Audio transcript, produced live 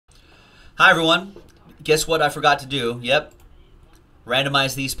Hi, everyone. Guess what I forgot to do? Yep.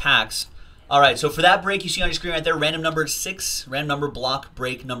 Randomize these packs. All right, so for that break you see on your screen right there, random number 6, random number block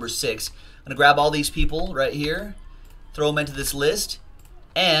break number 6. I'm going to grab all these people right here, throw them into this list,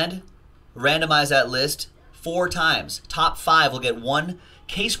 and randomize that list 4 times. Top 5 will get 1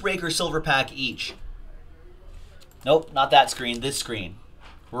 case breaker silver pack each. Nope, not that screen, this screen.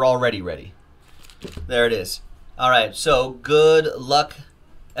 We're already ready. There it is. All right, so good luck,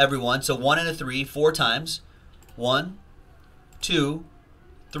 everyone. So 1 and a 3, 4 times. 1, 2,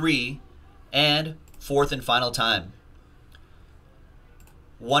 3, and 4th and final time.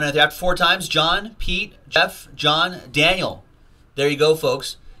 1 and 3 after 4 times. John, Pete, Jeff, John, Daniel. There you go,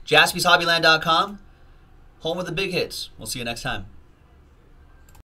 folks. JaspysHobbyland.com, home of the big hits. We'll see you next time.